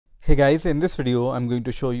Hey guys, in this video I'm going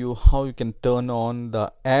to show you how you can turn on the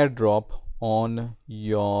AirDrop on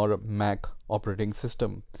your Mac operating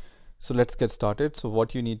system. So let's get started. So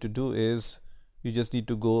what you need to do is you just need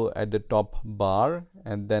to go at the top bar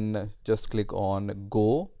and then just click on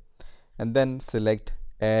Go and then select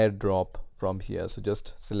AirDrop from here. So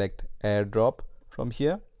just select AirDrop from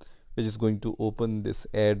here, which is going to open this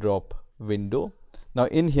AirDrop window. Now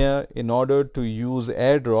in here, in order to use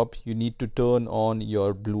AirDrop, you need to turn on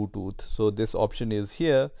your Bluetooth. So this option is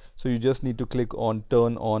here. So you just need to click on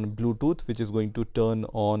turn on Bluetooth, which is going to turn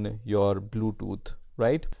on your Bluetooth,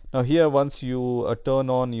 right? Now here, once you turn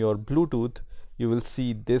on your Bluetooth, you will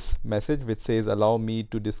see this message which says allow me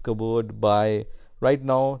to discovered by. Right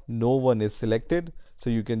now no one is selected, so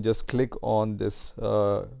you can just click on this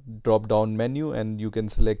drop down menu and you can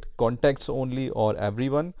select contacts only or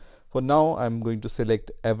everyone. For now I'm going to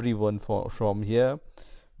select everyone from here,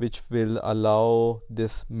 which will allow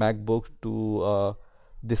this MacBook to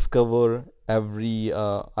discover every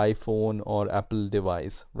iPhone or Apple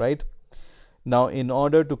device, right? Now in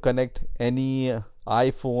order to connect any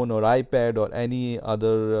iPhone or iPad or any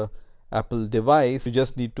other Apple device, you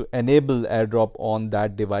just need to enable AirDrop on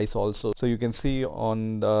that device also. So you can see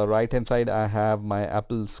on the right hand side I have my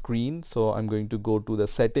Apple screen, so I'm going to go to the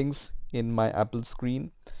settings in my Apple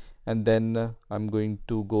screen and then I'm going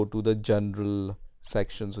to go to the general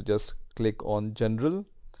section. So just click on general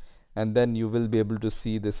and then you will be able to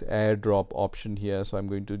see this AirDrop option here. So I'm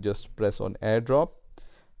going to just press on AirDrop.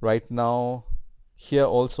 Right now here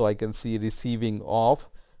also I can see receiving off,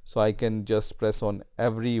 so I can just press on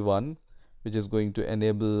everyone, which is going to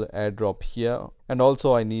enable AirDrop here. And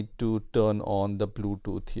also I need to turn on the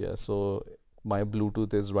Bluetooth here. So my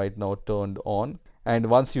Bluetooth is right now turned on,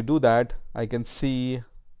 and once you do that, I can see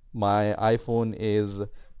my iPhone is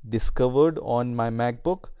discovered on my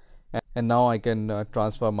MacBook, and now I can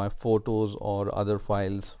transfer my photos or other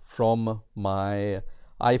files from my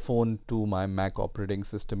iPhone to my Mac operating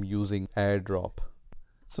system using AirDrop.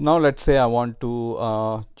 So now let's say I want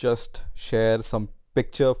to just share some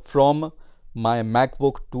picture from my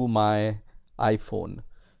MacBook to my iPhone.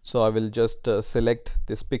 So I will just select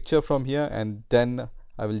this picture from here and then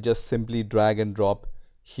I will just simply drag and drop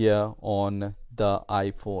here on the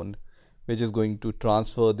iPhone, which is going to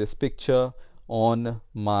transfer this picture on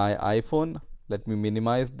my iPhone. Let me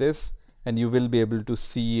minimize this and you will be able to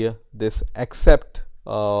see this accept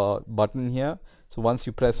button here. So once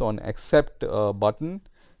you press on accept button,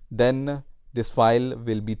 then this file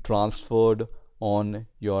will be transferred on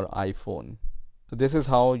your iPhone. So this is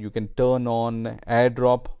how you can turn on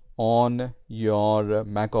AirDrop on your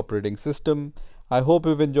Mac operating system. I hope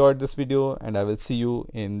you've enjoyed this video and I will see you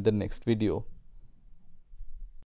in the next video.